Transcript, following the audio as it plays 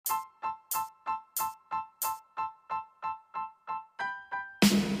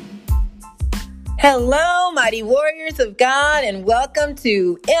Hello, mighty warriors of God, and welcome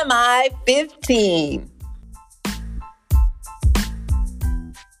to MI 15.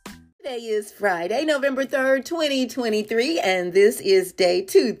 Today is Friday, November 3rd, 2023, and this is day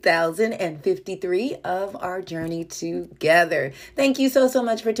 2053 of our journey together. Thank you so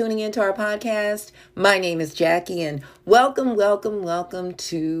much for tuning into our podcast. My name is Jackie, and welcome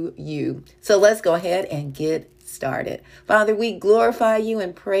to you. So let's go ahead and get started. Father, we glorify you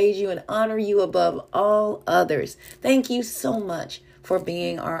and praise you and honor you above all others. Thank you so much for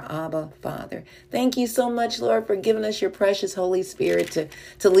being our Abba Father. Thank you so much, Lord, for giving us your precious Holy Spirit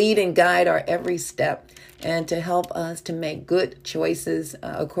to lead and guide our every step and to help us to make good choices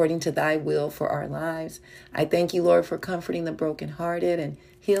according to thy will for our lives. I thank you, Lord, for comforting the brokenhearted and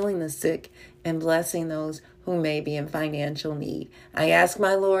healing the sick and blessing those who may be in financial need. I ask,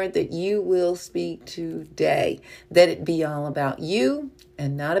 my Lord, that you will speak today, that it be all about you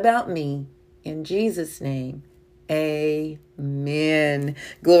and not about me. In Jesus' name, amen.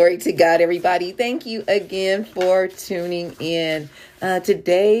 Glory to God, everybody. Thank you again for tuning in.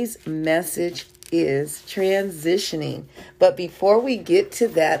 Today's message is transitioning. But before we get to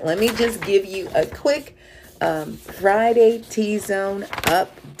that, let me just give you a quick Friday T-Zone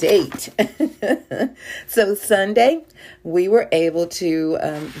update. So Sunday, we were able to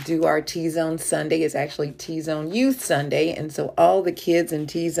do our T-Zone Sunday. It's actually T-Zone Youth Sunday. And so all the kids in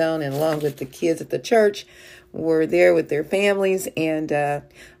T-Zone and along with the kids at the church were there with their families. And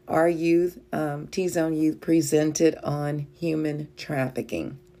our youth, T-Zone Youth, presented on human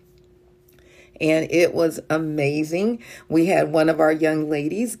trafficking. And it was amazing. We had one of our young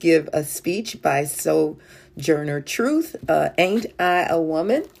ladies give a speech by Sojourner Truth, Ain't I a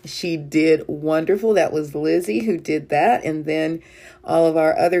Woman? She did wonderful. That was Lizzie who did that. And then all of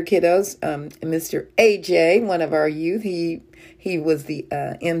our other kiddos, Mr. AJ, one of our youth, he was the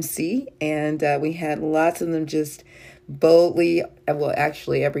MC. And we had lots of them just boldly, well,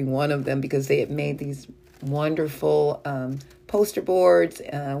 actually every one of them, because they had made these wonderful poster boards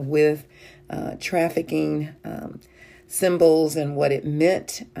with trafficking symbols and what it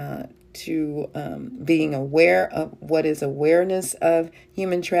meant to being aware of what is awareness of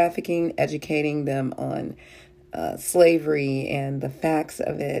human trafficking, educating them on slavery and the facts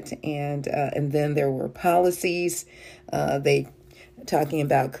of it. And then there were policies. They talking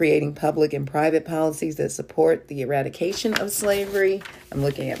about creating public and private policies that support the eradication of slavery. I'm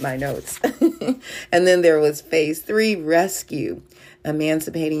looking at my notes. And then there was phase 3, rescue,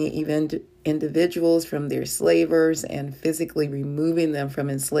 emancipating individuals from their slavers and physically removing them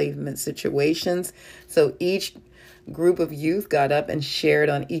from enslavement situations. So each group of youth got up and shared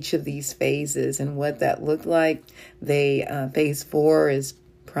on each of these phases and what that looked like. Phase 4 is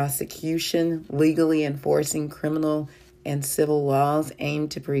prosecution, legally enforcing criminal and civil laws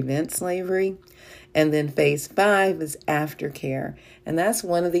aimed to prevent slavery. And then phase 5 is aftercare. And that's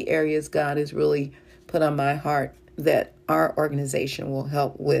one of the areas God has really put on my heart that our organization will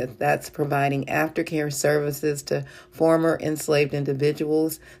help with. That's providing aftercare services to former enslaved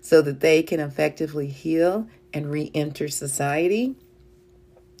individuals so that they can effectively heal and re-enter society.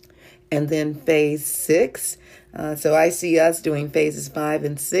 And then phase 6, so I see us doing phases 5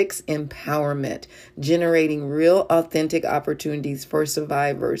 and 6, empowerment, generating real authentic opportunities for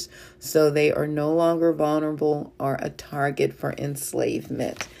survivors so they are no longer vulnerable or a target for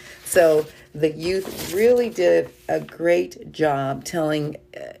enslavement. So the youth really did a great job telling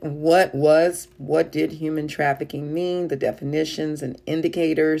what did human trafficking mean, the definitions and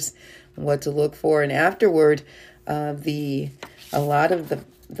indicators, what to look for. And afterward, a lot of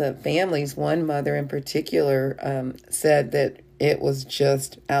the families, one mother in particular, said that it was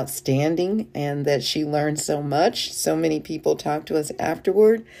just outstanding and that she learned so much. So many people talked to us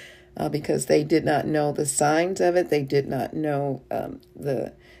afterward because they did not know the signs of it. They did not know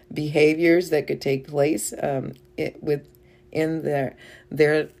the behaviors that could take place within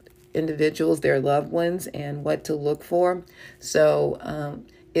their individuals, their loved ones, and what to look for. So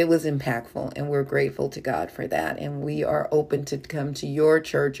it was impactful, and we're grateful to God for that. And we are open to come to your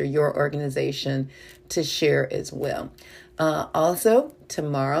church or your organization to share as well. Also,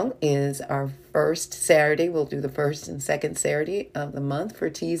 tomorrow is our first Saturday. We'll do the first and second Saturday of the month for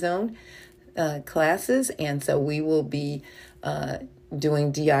T-Zone classes. And so we will be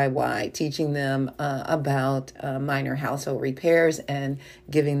doing DIY, teaching them about minor household repairs and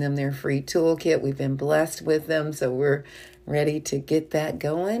giving them their free toolkit. We've been blessed with them, so we're ready to get that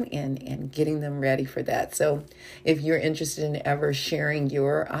going and getting them ready for that. So if you're interested in ever sharing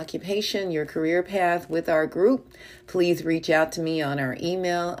your occupation, your career path with our group, please reach out to me on our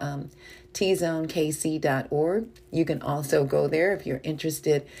email, tzonekc.org. You can also go there if you're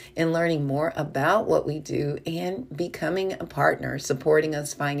interested in learning more about what we do and becoming a partner, supporting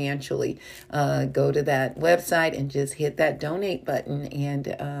us financially. Go to that website and just hit that donate button.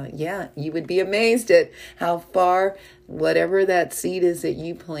 And you would be amazed at how far whatever that seed is that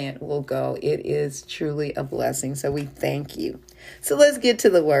you plant will go. It is truly a blessing. So we thank you. So let's get to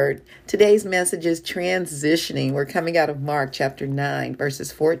the word. Today's message is transitioning. We're coming out of Mark chapter 9,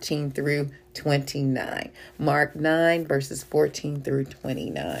 verses 14 through 29. Mark 9, verses 14 through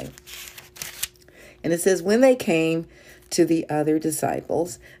 29. And it says, when they came to the other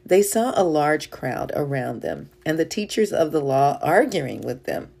disciples, they saw a large crowd around them and the teachers of the law arguing with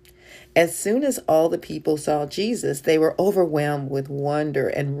them. As soon as all the people saw Jesus, they were overwhelmed with wonder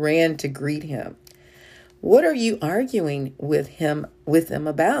and ran to greet him. What are you arguing with them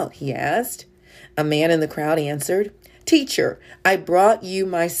about? He asked. A man in the crowd answered, Teacher, I brought you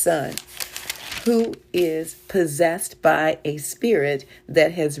my son, who is possessed by a spirit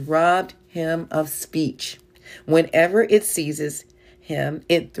that has robbed him of speech. Whenever it seizes him,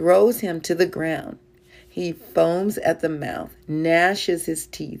 it throws him to the ground. He foams at the mouth, gnashes his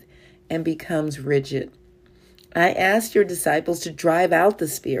teeth, and becomes rigid. I asked your disciples to drive out the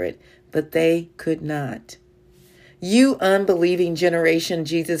spirit, but they could not. You unbelieving generation,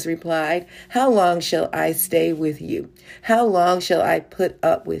 Jesus replied, how long shall I stay with you? How long shall I put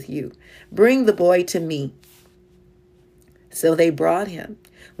up with you? Bring the boy to me. So they brought him.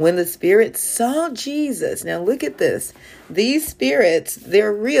 When the spirit saw Jesus, now look at this. These spirits,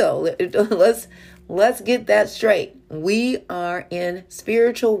 they're real. Let's get that straight. We are in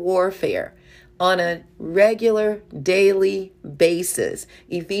spiritual warfare on a regular daily basis.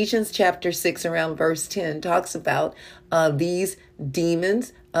 Ephesians chapter 6 around verse 10 talks about these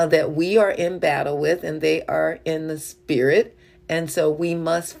demons that we are in battle with, and they are in the spirit. And so we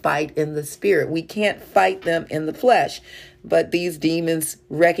must fight in the spirit. We can't fight them in the flesh. But these demons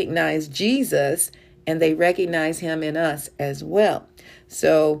recognize Jesus, and they recognize him in us as well.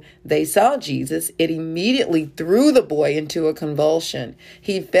 So they saw Jesus. It immediately threw the boy into a convulsion.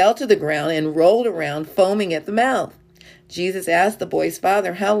 He fell to the ground and rolled around, foaming at the mouth. Jesus asked the boy's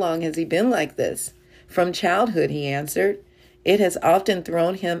father, how long has he been like this? From childhood, he answered. It has often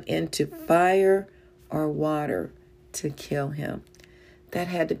thrown him into fire or water to kill him. That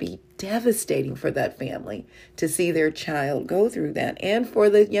had to be devastating for that family to see their child go through that. And for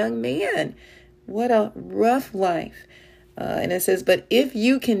the young man, what a rough life. And it says, but if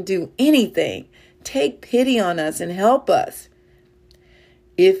you can do anything, take pity on us and help us.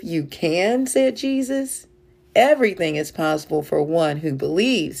 If you can, said Jesus, everything is possible for one who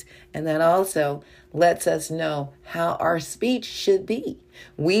believes. And that also lets us know how our speech should be.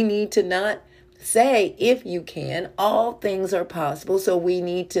 We need to not say, if you can, all things are possible. So we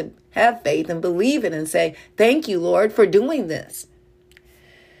need to have faith and believe it and say, thank you, Lord, for doing this.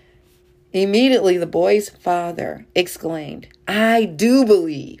 Immediately, the boy's father exclaimed, I do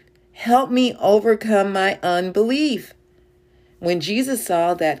believe. Help me overcome my unbelief. When Jesus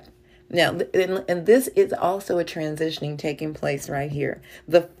saw that, now, and this is also a transitioning taking place right here.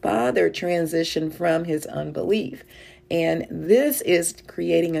 The father transitioned from his unbelief. And this is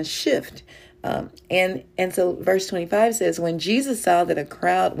creating a shift. And so verse 25 says, when Jesus saw that a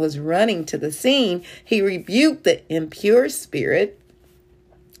crowd was running to the scene, he rebuked the impure spirit.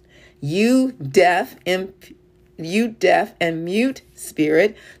 You deaf and mute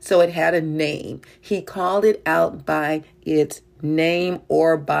spirit. So it had a name. He called it out by its name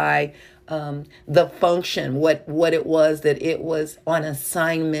or by the function, what it was that it was on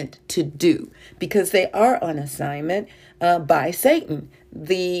assignment to do, because they are on assignment by Satan.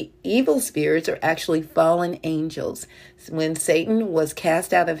 The evil spirits are actually fallen angels. When Satan was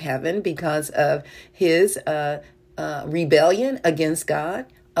cast out of heaven because of his rebellion against God,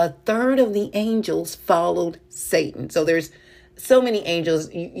 a third of the angels followed Satan. So there's so many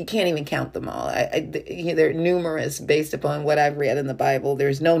angels, you can't even count them all. They're numerous based upon what I've read in the Bible.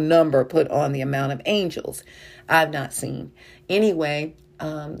 There's no number put on the amount of angels I've not seen. Anyway,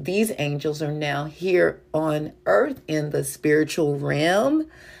 these angels are now here on earth in the spiritual realm,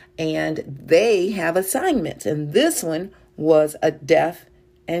 and they have assignments. And this one was a deaf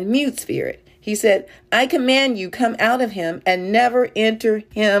and mute spirit. He said, I command you, come out of him and never enter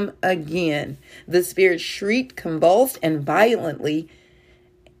him again. The spirit shrieked, convulsed him violently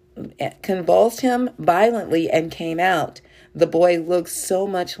and came out. The boy looked so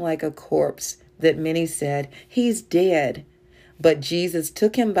much like a corpse that many said, he's dead. But Jesus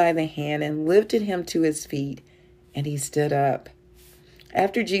took him by the hand and lifted him to his feet, and he stood up.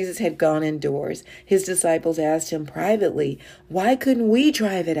 After Jesus had gone indoors, his disciples asked him privately, "Why couldn't we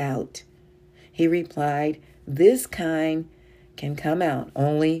drive it out?" He replied, "This kind can come out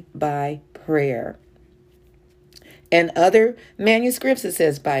only by prayer." In other manuscripts, it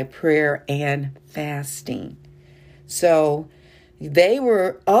says by prayer and fasting. So they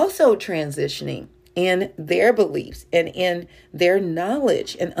were also transitioning in their beliefs and in their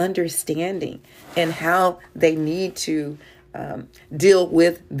knowledge and understanding and how they need to deal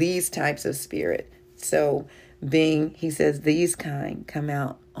with these types of spirit. So he says, these kind come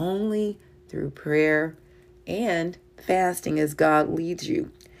out only through prayer and fasting as God leads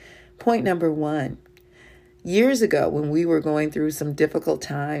you. Point number 1. Years ago, when we were going through some difficult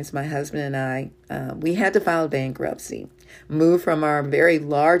times, my husband and I, we had to file bankruptcy, move from our very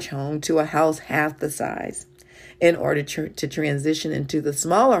large home to a house half the size. In order to transition into the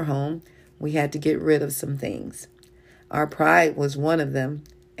smaller home, we had to get rid of some things. Our pride was one of them,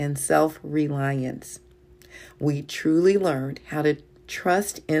 and self-reliance. We truly learned how to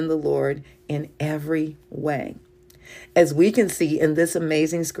trust in the Lord in every way. As we can see in this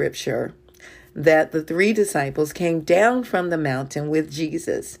amazing scripture, that the 3 disciples came down from the mountain with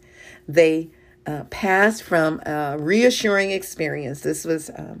Jesus. They passed from a reassuring experience. This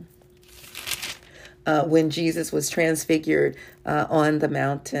was when Jesus was transfigured on the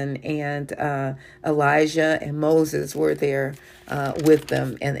mountain, and Elijah and Moses were there with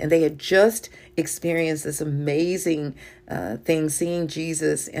them. And they had just experienced this amazing thing, seeing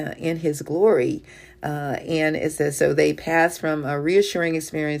Jesus in his glory. And it says, so they passed from a reassuring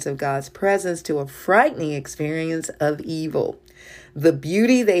experience of God's presence to a frightening experience of evil. The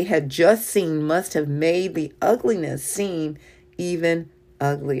beauty they had just seen must have made the ugliness seem even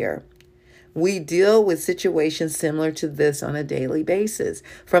uglier. We deal with situations similar to this on a daily basis,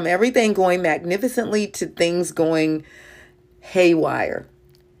 from everything going magnificently to things going haywire.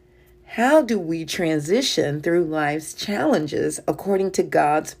 How do we transition through life's challenges according to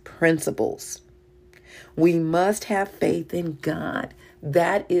God's principles? We must have faith in God.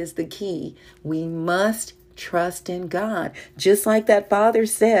 That is the key. We must trust in God. Just like that father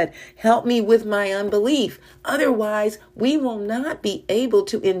said, help me with my unbelief. Otherwise, we will not be able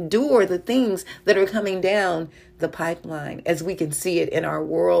to endure the things that are coming down the pipeline, as we can see it in our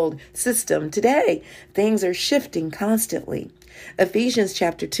world system today. Things are shifting constantly. Ephesians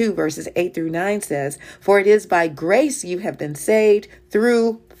chapter 2, verses 8 through 9 says, "For it is by grace you have been saved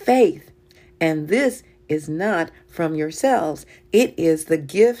through faith. And this is not from yourselves. It is the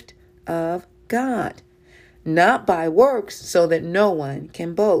gift of God, not by works, so that no one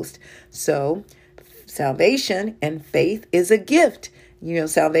can boast." So salvation and faith is a gift.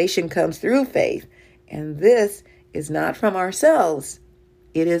 Salvation comes through faith. And this is not from ourselves.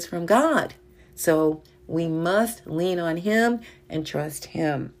 It is from God. So we must lean on him and trust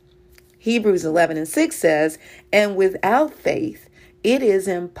him. Hebrews 11:6 says, "And without faith, it is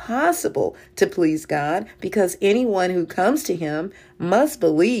impossible to please God, because anyone who comes to him must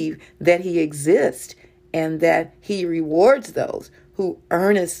believe that he exists and that he rewards those who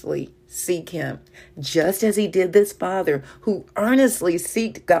earnestly seek him." Just as he did this father who earnestly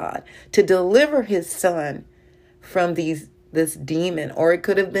sought God to deliver his son from this demon, or it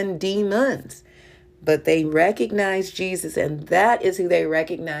could have been demons. But they recognize Jesus, and that is who they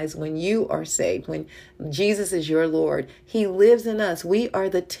recognize when you are saved, when Jesus is your Lord. He lives in us. We are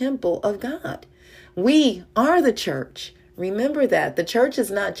the temple of God. We are the church. Remember that. The church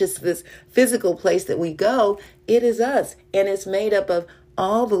is not just this physical place that we go. It is us, and it's made up of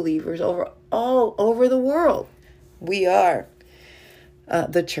all believers all over the world. We are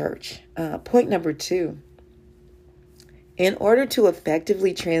the church. Point number 2. In order to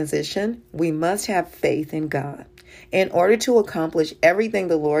effectively transition, we must have faith in God. In order to accomplish everything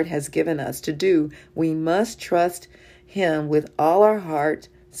the Lord has given us to do, we must trust him with all our heart,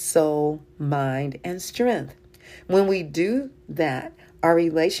 soul, mind, and strength. When we do that, our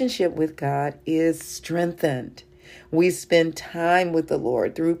relationship with God is strengthened. We spend time with the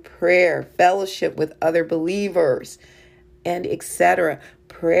Lord through prayer, fellowship with other believers, and etc.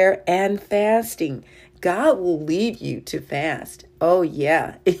 Prayer and fasting. God will lead you to fast. Oh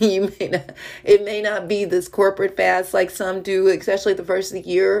yeah. It may not be this corporate fast like some do, especially the first of the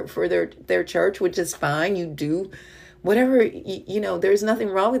year for their church, which is fine. You do whatever, there's nothing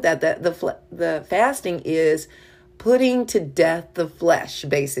wrong with that. The fasting is putting to death the flesh,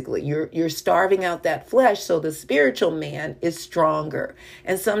 basically. You're starving out that flesh so the spiritual man is stronger.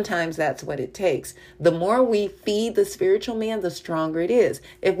 And sometimes that's what it takes. The more we feed the spiritual man, the stronger it is.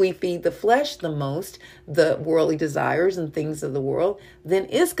 If we feed the flesh the most, the worldly desires and things of the world, then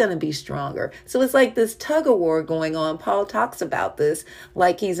it's going to be stronger. So it's like this tug of war going on. Paul talks about this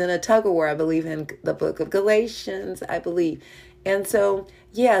like he's in a tug of war, I believe, in the book of Galatians, I believe. And so,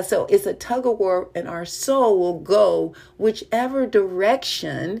 so it's a tug of war, and our soul will go whichever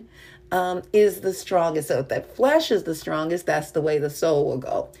direction is the strongest. So if that flesh is the strongest, that's the way the soul will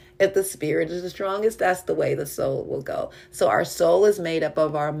go. If the spirit is the strongest, that's the way the soul will go. So our soul is made up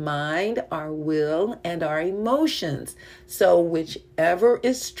of our mind, our will, and our emotions. So whichever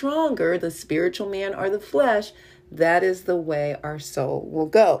is stronger, the spiritual man or the flesh, that is the way our soul will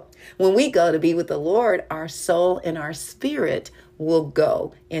go. When we go to be with the Lord, our soul and our spirit will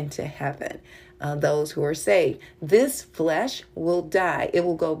go into heaven. Those who are saved. This flesh will die. It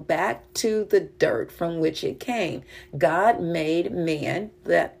will go back to the dirt from which it came. God made man,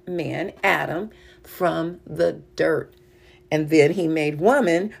 Adam, from the dirt. And then he made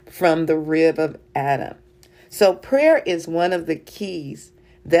woman from the rib of Adam. So prayer is one of the keys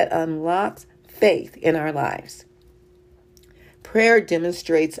that unlocks faith in our lives. Prayer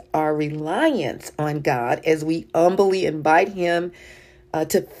demonstrates our reliance on God as we humbly invite him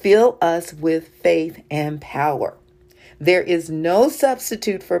to fill us with faith and power. There is no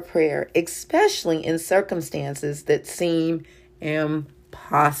substitute for prayer, especially in circumstances that seem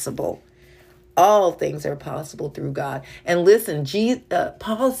impossible. All things are possible through God. And listen,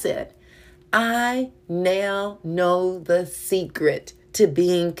 Paul said, I now know the secret to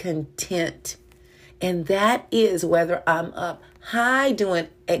being content. And that is whether I'm up high doing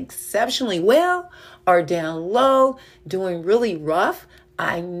exceptionally well or down low doing really rough.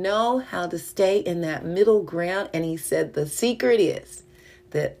 I know how to stay in that middle ground. And he said, the secret is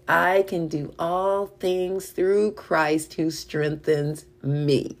that I can do all things through Christ who strengthens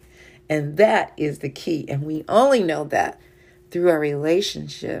me. And that is the key. And we only know that through our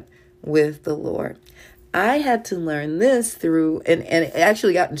relationship with the Lord. I had to learn this through, and it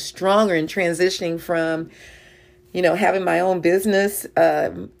actually gotten stronger in transitioning from, having my own business,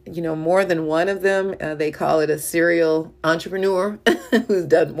 more than one of them. They call it a serial entrepreneur who's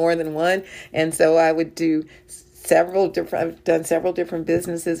done more than one. And so I would do I've done several different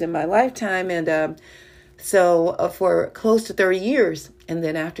businesses in my lifetime. And so for close to 30 years. And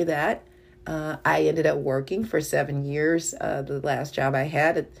then after that, I ended up working for 7 years, the last job I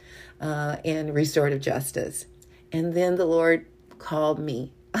had in restorative justice. And then the Lord called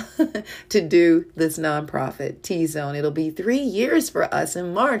me to do this nonprofit, T-Zone. It'll be 3 years for us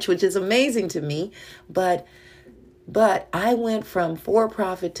in March, which is amazing to me. But I went from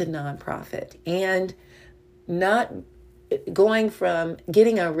for-profit to nonprofit, and not going from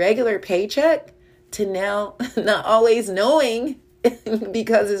getting a regular paycheck to now not always knowing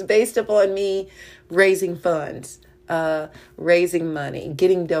because it's based upon me raising funds, raising money,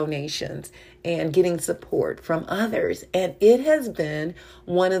 getting donations, and getting support from others. And it has been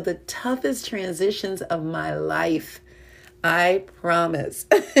one of the toughest transitions of my life, I promise.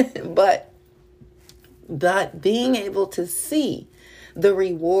 But being able to see the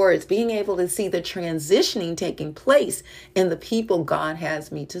rewards, being able to see the transitioning taking place in the people God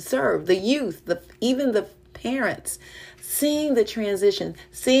has me to serve, the youth, even the parents, seeing the transition,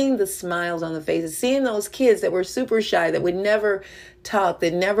 seeing the smiles on the faces, seeing those kids that were super shy, that would never talk,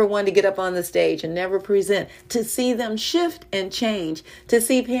 that never wanted to get up on the stage and never present, to see them shift and change, to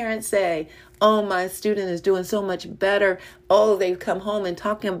see parents say, oh, my student is doing so much better. Oh, they've come home and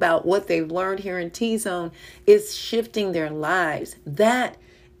talking about what they've learned here in T-Zone is shifting their lives. That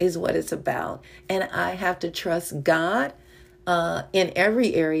is what it's about. And I have to trust God in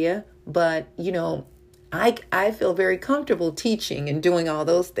every area. But, I feel very comfortable teaching and doing all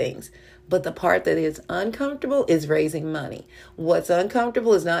those things. But the part that is uncomfortable is raising money. What's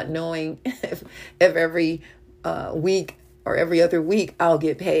uncomfortable is not knowing if every week or every other week I'll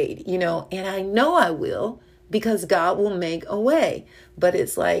get paid, and I know I will, because God will make a way. But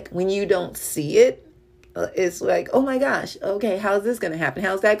it's like when you don't see it, it's like, oh my gosh, okay, how's this going to happen?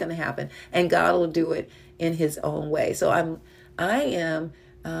 How's that going to happen? And God will do it in his own way. So I am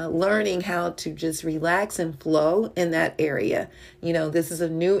learning how to just relax and flow in that area. This is a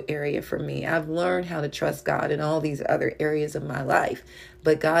new area for me. I've learned how to trust God in all these other areas of my life.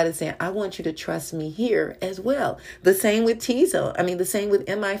 But God is saying, I want you to trust me here as well. The same with T-Zone. The same with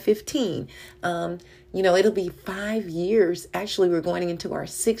MI15. It'll be 5 years. Actually, we're going into our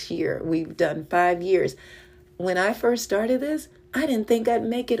 6th year. We've done 5 years. When I first started this, I didn't think I'd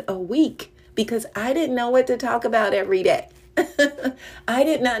make it a week. because I didn't know what to talk about every day. I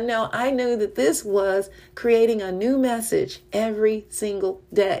did not know. I knew that this was creating a new message every single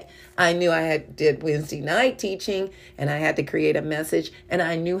day. I knew I did Wednesday night teaching and I had to create a message, and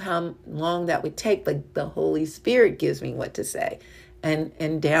I knew how long that would take, but the Holy Spirit gives me what to say and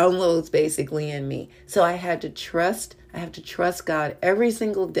downloads basically in me. So I have to trust God every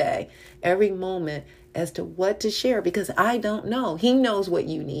single day, every moment, as to what to share, because I don't know. He knows what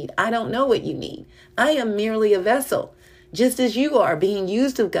you need. I don't know what you need. I am merely a vessel, just as you are being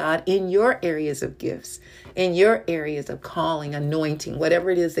used of God in your areas of gifts, in your areas of calling, anointing, whatever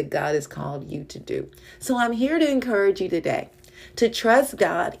it is that God has called you to do. So I'm here to encourage you today to trust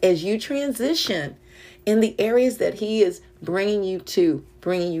God as you transition in the areas that He is bringing you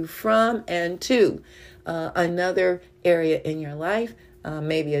from and to another area in your life,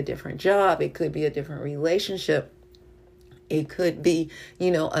 maybe a different job. It could be a different relationship. It could be,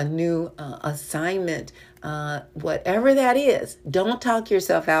 a new assignment, whatever that is. Don't talk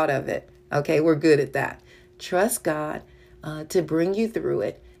yourself out of it. Okay, we're good at that. Trust God to bring you through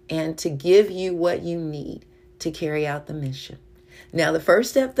it and to give you what you need to carry out the mission. Now, the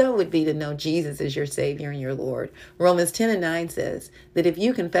first step, though, would be to know Jesus as your Savior and your Lord. Romans 10:9 says that if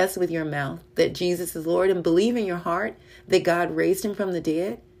you confess with your mouth that Jesus is Lord and believe in your heart that God raised Him from the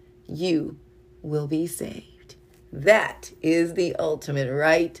dead, you will be saved. That is the ultimate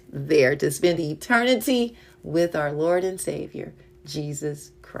right there, to spend eternity with our Lord and Savior,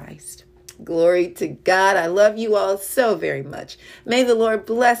 Jesus Christ. Glory to God. I love you all so very much. May the Lord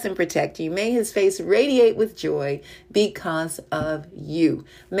bless and protect you. May His face radiate with joy because of you.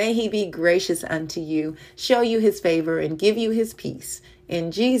 May He be gracious unto you, show you His favor, and give you His peace.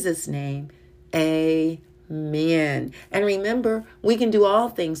 In Jesus' name, amen. And remember, we can do all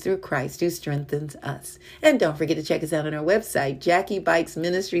things through Christ who strengthens us. And don't forget to check us out on our website,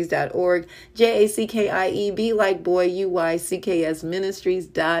 JackieBikesMinistries.org, JACKIE, like boy, UYCKS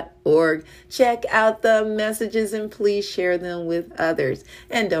Ministries.org. Check out the messages and please share them with others.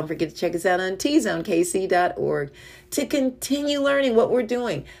 And don't forget to check us out on TZoneKC.org to continue learning what we're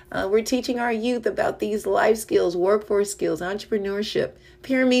doing. We're teaching our youth about these life skills, workforce skills, entrepreneurship,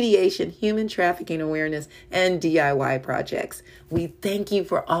 peer mediation, human trafficking awareness, and DIY projects. We thank you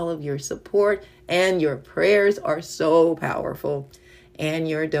for all of your support, and your prayers are so powerful, and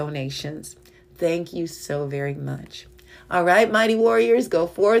your donations. Thank you so very much. All right, mighty warriors, go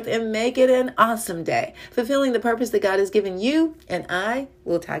forth and make it an awesome day, fulfilling the purpose that God has given you, and I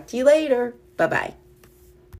will talk to you later. Bye-bye.